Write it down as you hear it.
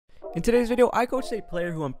In today's video, I coached a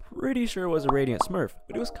player who I'm pretty sure was a Radiant Smurf,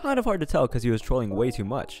 but it was kind of hard to tell because he was trolling way too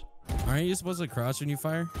much. Aren't you supposed to crouch when you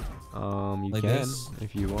fire? You like can this?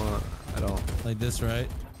 if you want. I don't. Like this, right?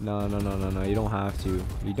 No. You don't have to.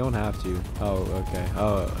 You don't have to. Oh, okay.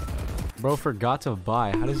 Oh, bro forgot to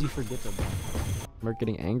buy. How does he forget to buy? Am I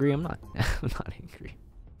getting angry? I'm not. I'm not angry.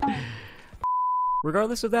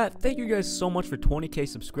 Regardless of that, thank you guys so much for 20k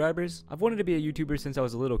subscribers. I've wanted to be a YouTuber since I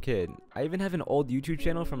was a little kid. I even have an old YouTube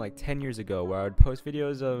channel from like 10 years ago where I would post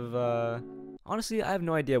videos of, honestly, I have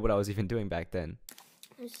no idea what I was even doing back then.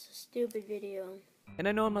 It's a stupid video. And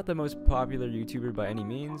I know I'm not the most popular YouTuber by any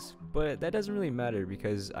means, but that doesn't really matter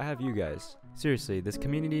because I have you guys. Seriously, this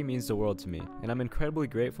community means the world to me, and I'm incredibly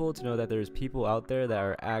grateful to know that there's people out there that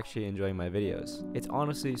are actually enjoying my videos. It's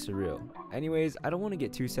honestly surreal. Anyways, I don't want to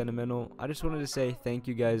get too sentimental. I just wanted to say thank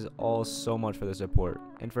you guys all so much for the support,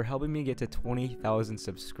 and for helping me get to 20,000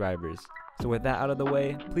 subscribers. So with that out of the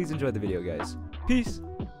way, please enjoy the video, guys. Peace!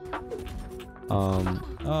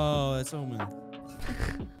 Oh, that's Omen.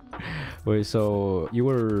 Wait, so you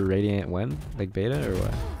were Radiant when? Like beta or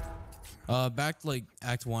what? Back to like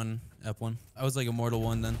Act 1, Ep1. I was like Immortal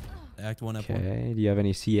 1 then. Act 1, Ep1. Okay, do you have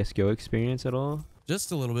any CSGO experience at all?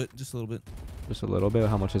 Just a little bit, just a little bit. Just a little bit?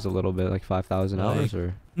 How much is a little bit? Like 5,000 hours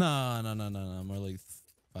or? No. More like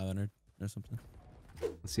 500 or something.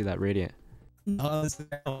 Let's see that Radiant. Not on this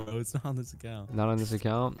account, bro. It's not on this account. Not on this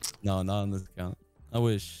account? No, not on this account. I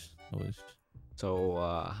wish. So,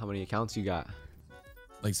 how many accounts you got?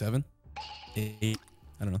 Like 7? 8?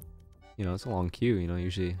 I don't know. You know, it's a long queue, you know,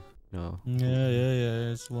 usually, you know.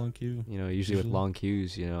 Yeah. It's a long queue. You know, usually with long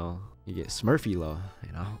queues, you know, you get Smurfy low,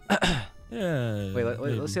 you know. Yeah. Wait,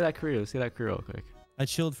 let's see that career. Let's see that career real quick. I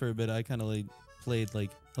chilled for a bit. I kind of like played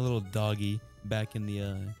like a little doggy back in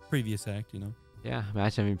the previous act, you know. Yeah,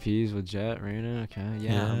 match MVPs with Jet, Reyna, okay.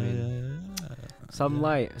 Yeah, I mean, some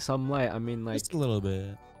light. I mean, like. Just a little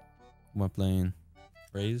bit. Am I playing?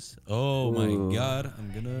 Raise? Oh my god,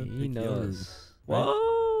 I'm gonna He pick knows. Right?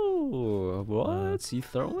 Whoa, what's he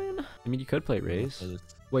throwing? I mean, you could play Raise.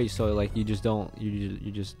 Wait, so like you just don't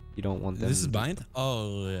you don't want them? This is bind?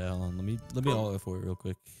 Oh yeah, hold on. Let me all for it real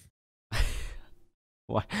quick.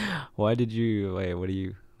 Why did you wait? What are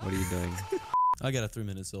you doing? I got a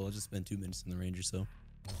 3-minute soul. I'll just spend 2 minutes in the range or so.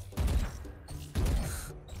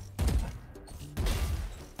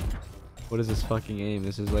 What is this fucking aim?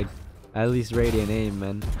 This is like at least Radiant aim,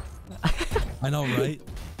 man. I know, right?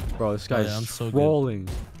 Bro, this guy's I'm so rolling.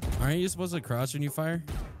 Aren't you supposed to crouch when you fire?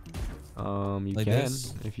 You like can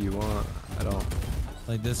this? if you want. I don't.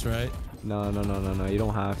 Like this, right? No. You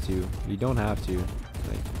don't have to. You don't have to.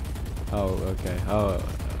 Like. Oh, okay. Oh.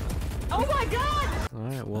 Oh my god! All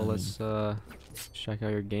right. Well, let's check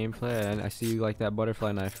out your gameplay. And I see you like that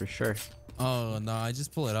butterfly knife for sure. Oh no, I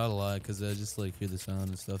just pull it out a lot because I just like hear the sound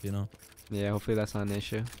and stuff, you know. Yeah. Hopefully that's not an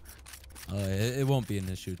issue. It won't be an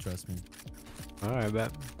issue, trust me. All right,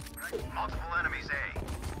 bet. Multiple enemies, A.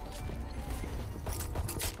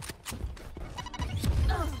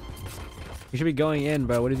 He should be going in,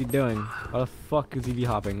 bro. What is he doing? Why the fuck is he be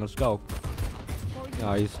hopping? Let's go.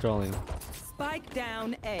 Oh, he's trolling. Spike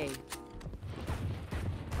down A.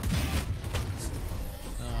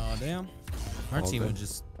 Oh damn. Our team would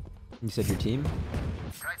just. You said your team?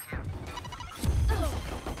 Right here.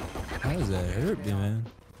 How does that hurt me, man?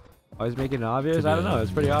 I was making it obvious. I don't know. It's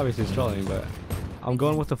pretty obvious he's trolling, but I'm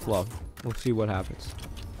going with the flow. We'll see what happens.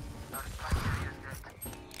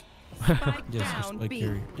 Spike Yes, down my B.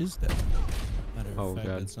 carrier is that. Matter of Oh, fact,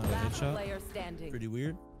 God. it's not a Last headshot. player standing. Pretty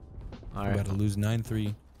weird. All We're right. about to lose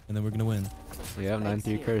 9-3, and then we're gonna win. We have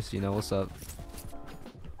 9-3 curse. You know what's up?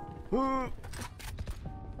 Oh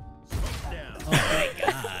my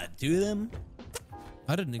god, do them?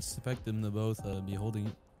 I didn't expect them to both be holding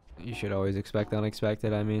it. You should always expect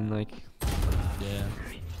unexpected. I mean, like, Yeah.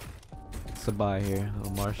 it's a buy here.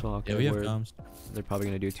 Oh, Marshall. Okay, Yeah, we have word. comms. They're probably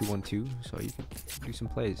gonna do a 2-1-2, so you can do some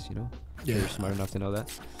plays. You know. Yeah. You're smart enough to know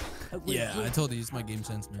that. Yeah, I told you it's my game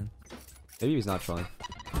sense, man. Maybe he's not trolling.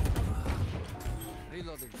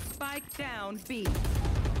 Spike down B.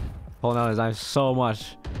 Pulling out his knife so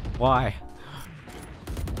much. Why?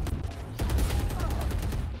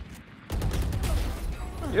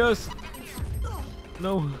 Yes.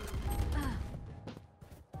 No.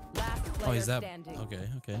 Last player Oh, is that standing.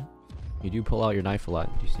 okay? You do pull out your knife a lot.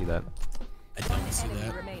 Do you see that? I don't see Enemy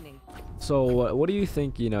that. remaining. So what do you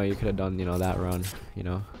think? You know, you could have done. You know, that run. You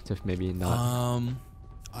know, to maybe not.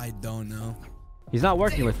 I don't know. He's not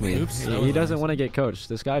working with me. Oops, that He was doesn't nice. want to get coached.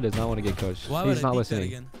 This guy does not want to get coached. Why would He's I not peek that listening.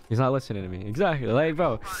 again? He's not listening to me. Exactly. Like,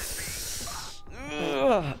 bro.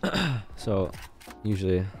 So,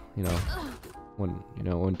 usually, you know,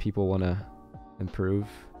 when people want to improve,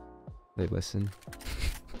 They listen.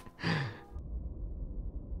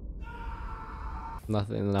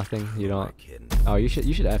 Nothing. You don't. Oh, you should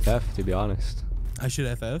FF, to be honest. I should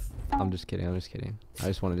FF. I'm just kidding. I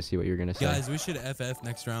just wanted to see what you were gonna say. Guys, we should FF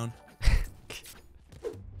next round.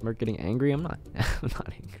 Merc getting angry? I'm not. I'm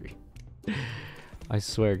not angry. I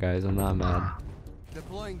swear, guys, I'm not mad.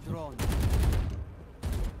 Deploying drone.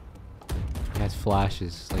 He has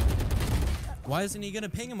flashes. Like, Why isn't he gonna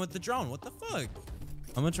ping him with the drone? What the fuck?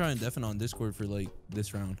 I'm gonna try and deafen on Discord for like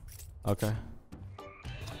this round. okay.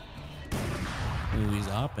 Ooh, he's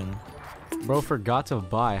hopping. Bro forgot to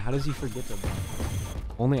buy. How does he forget to buy?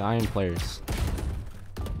 Only iron players.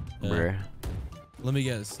 Yeah. Bruh. Let me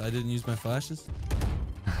guess. I didn't use my flashes.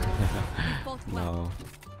 No.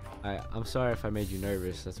 I'm sorry if I made you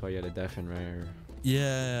nervous. That's why you had a deafen, right? Or,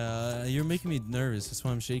 Yeah, you're making me nervous. That's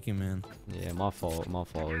why I'm shaking, man. yeah, my fault. My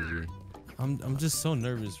fault is you. I'm just so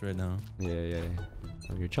nervous right now. Yeah.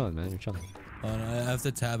 Oh, you're chilling, man. You're chilling. Hold on, I have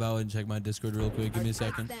to tab out and check my Discord real quick. Give me a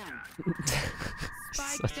second. Spike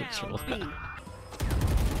Such a down troll. B.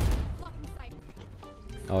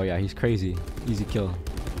 Oh yeah, he's crazy. Easy kill.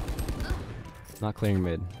 Not clearing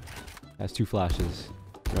mid. Has 2 flashes.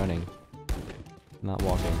 Running. Not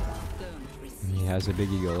walking. He has a big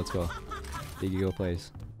ego. Let's go. Big ego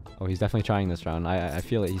plays. Oh, he's definitely trying this round. I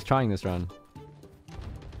feel it. He's trying this round.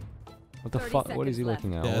 What the 30 fuck? What is he seconds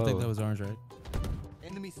looking at? Yeah, I think Whoa. that was orange, right?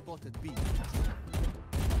 Enemy spotted B.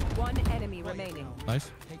 One enemy remaining.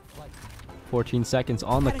 Nice. Take flight. 14 seconds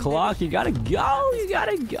on the clock. You gotta go. You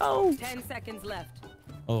gotta go. 10 seconds left.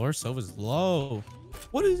 Oh, our Sova's low.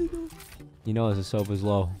 What is he doing? You know his Sova's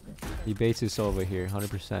low. He baits his Sova here.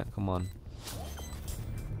 100%. Come on.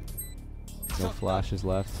 No flashes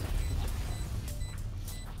left.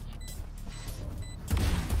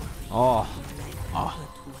 Oh.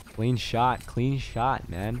 Clean shot,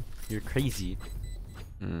 man. You're crazy.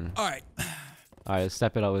 All right. Alright, let's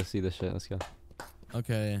step it up. Let's see this shit. Let's go.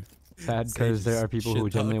 Okay. Sad because there are people who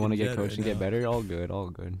shit genuinely want to talking get Jed coached right and get now. better. All good, all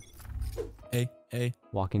good. Hey.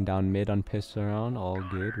 Walking down mid on piss around. All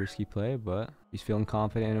good. Risky play, but he's feeling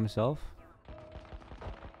confident in himself.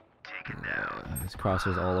 His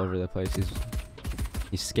crossers all over the place.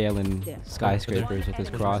 He's scaling skyscrapers with his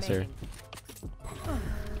crosshair.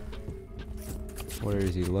 Where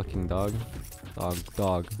is he looking, dog? Dog.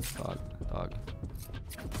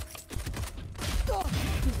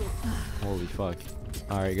 Holy fuck.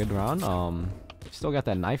 Alright, good round. Still got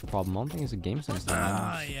that knife problem. I don't think it's a game sense thing,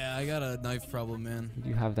 man. Yeah, I got a knife problem, man.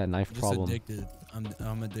 You have that knife Just problem. addicted.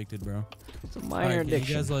 I'm addicted, bro. It's a All minor right, can you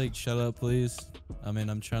addiction. guys like shut up, please? I mean,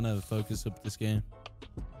 I'm trying to focus up this game.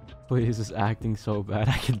 Please, is acting so bad.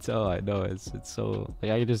 I can tell. I know it's so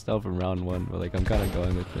like I can just tell from round 1, but like I'm kind of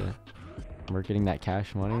going with it. We're getting that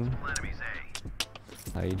cash money. Multiple enemies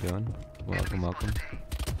A. How you doing? Welcome. Last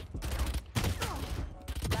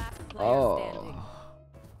player Oh, standing.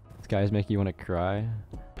 this guy's making you want to cry.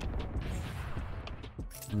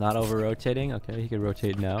 Not over rotating. Okay, he could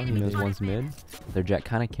rotate now. He knows one's mid. Their jet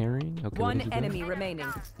kind of carrying. Okay, what One is he doing? enemy remaining.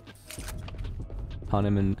 Hunt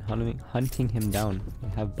him and hunting him down. You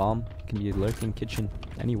have bomb. Can be lurking kitchen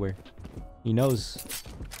anywhere. He knows.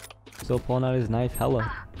 Still pulling out his knife. Hella.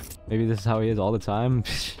 Maybe this is how he is all the time.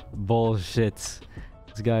 Bullshit.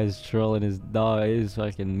 This guy's trolling his dog. His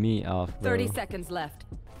fucking meat off, bro. 30 seconds left.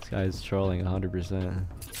 This guy's trolling 100%.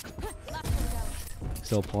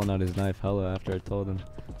 Still pulling out his knife. Hella after I told him.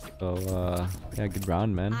 So yeah, good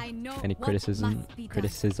round, man. Any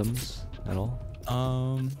criticisms at all?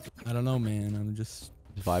 I don't know, man. I'm just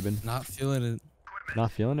Just vibing. not feeling it.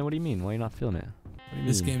 Not feeling it? What do you mean? Why are you not feeling it? What do you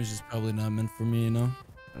This mean? game is just probably not meant for me, you know?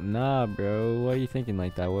 Nah, bro. Why are you thinking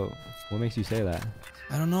like that? What makes you say that?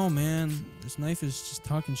 I don't know, man. This knife is just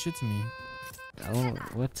talking shit to me. I don't.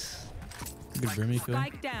 What? Good Brimmy kill.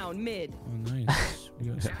 Spike down mid. Oh, nice. We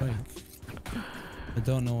got a spike. I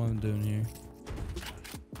don't know what I'm doing here.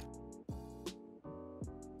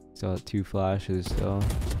 Still have 2 flashes still.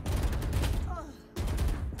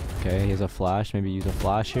 Okay, he has a flash. Maybe use a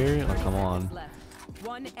flash here. Oh, come on. Left.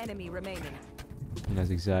 One enemy remaining. He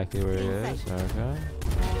knows exactly where he is. Okay.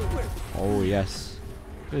 Oh yes.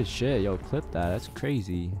 Good shit, yo. Clip that. That's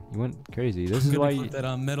crazy. You went crazy. This is I'm why gonna you. put that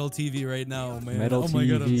on Metal TV right now, man. Metal oh my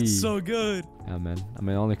god, I'm TV. so good. Yeah, man. I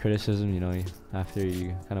mean, only criticism, you know, after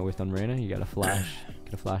you kind of whiffed on Reyna, you got a flash.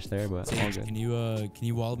 Get a flash there, but all Sage, good. can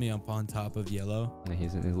you wall me up on top of yellow? No, he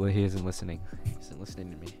isn't listening. He isn't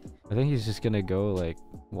listening to me. I think he's just gonna go like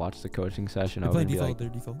watch the coaching session They're over playing and be default. like, They're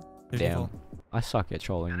default. They're damn, default. I suck at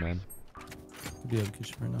trolling, man. Could be out of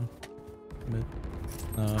kitchen right now. Mid.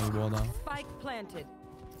 He walled off. Spike planted.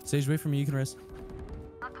 Sage, wait for me. You can rest.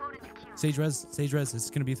 Sage res. Sage res. It's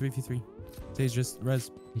gonna be a 3v3. Sage just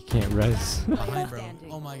res. He can't res. Behind, bro.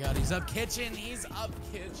 Standing. Oh my god, he's up kitchen. He's up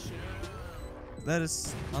kitchen. That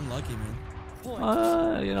is unlucky, man.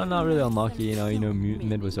 You know, not really unlucky. You know,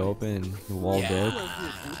 mid was open and the wall broke,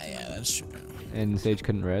 Yeah, that's true. and Sage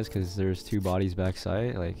couldn't res because there's 2 bodies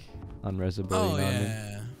backside, like unresability. Oh non-mid.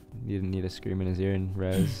 yeah. You didn't need to scream in his ear and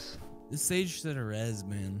res. The Sage said a res,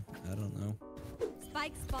 man. I don't know.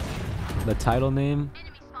 Spike spotted. The title name: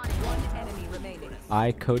 One enemy remaining.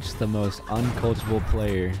 I coach the most uncoachable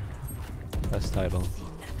player. Best title.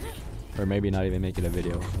 Or maybe not even make it a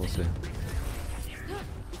video. We'll see.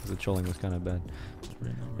 The trolling was kind of bad.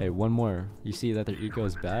 Hey, one more. You see that their eco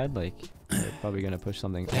is bad? Like, they're probably gonna push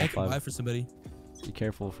something. Yeah, I All can buy 5. for somebody. Be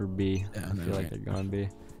careful for B. Yeah, I no, feel like right. they're gonna be.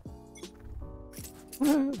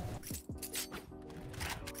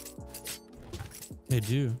 They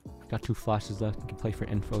do. Got 2 flashes left. You can play for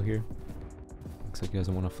info here. Looks like he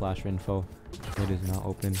doesn't want to flash for info. Mid is not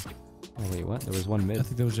open. Oh wait, what? There was one I mid.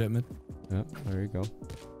 think that was jet mid. Yep, there you go.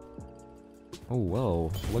 Oh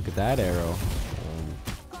whoa! Look at that arrow.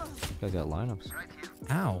 You guys got lineups.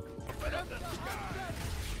 Ow.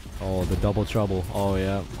 Oh, the double trouble. Oh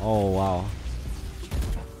yeah. Oh wow.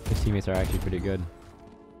 His teammates are actually pretty good.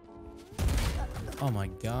 Oh my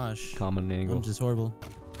gosh. Common angle. I'm just horrible.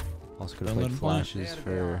 Also could have Don't played let him plant. flashes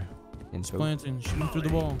for He's info. planting, shooting through the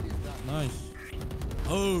wall. Nice.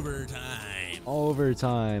 Overtime.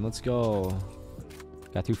 Overtime. Let's go.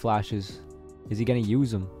 Got 2 flashes. Is he gonna use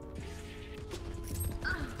them?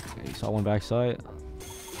 Okay, you saw one backside. Last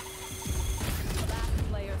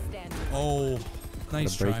player standing. Oh,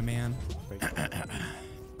 nice break. try, man.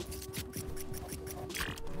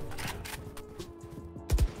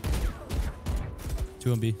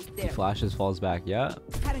 Two on B. He flashes, falls back. Yeah.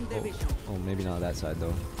 Cutting their vision. Oh, maybe not that side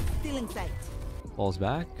though. Stealing sight. Falls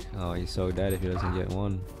back. Oh, he's so dead if he doesn't get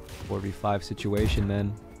one. 4v5 situation,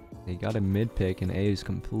 man. He got a mid pick and A is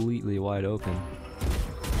completely wide open.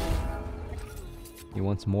 He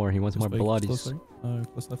wants more. He wants more bloodies.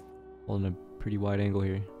 Close left. Holding a pretty wide angle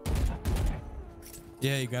here.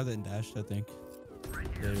 Yeah, you grabbed it and dashed, I think.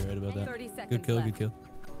 Yeah, you're right about that. 30 seconds Good kill, left. good kill.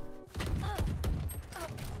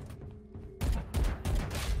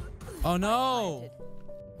 Oh no!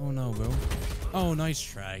 Oh no, bro. Oh, nice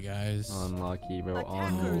try, guys. Unlucky, bro. Oh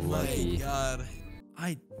my Unlucky. god.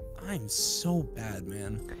 I'm so bad,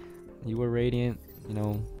 man. You were radiant. You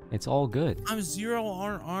know, it's all good. I'm 0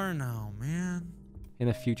 RR now, man. In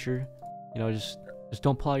the future, you know, just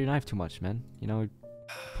don't pull out your knife too much, man. You know,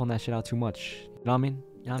 pulling that shit out too much. You know what I mean?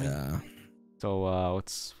 You know what I mean? Yeah. So,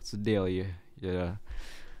 what's the deal? You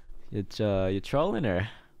trolling or?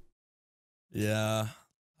 Yeah.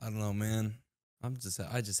 I don't know, man. I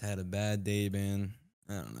just had a bad day, man.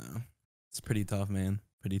 I don't know. It's pretty tough, man.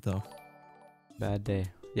 Pretty tough. Bad day.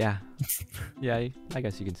 Yeah. Yeah, I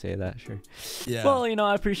guess you can say that, sure. Yeah. Well, you know,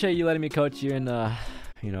 I appreciate you letting me coach you, and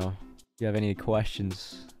you know, if you have any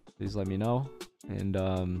questions, please let me know. And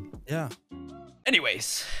yeah.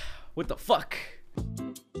 anyways, what the fuck?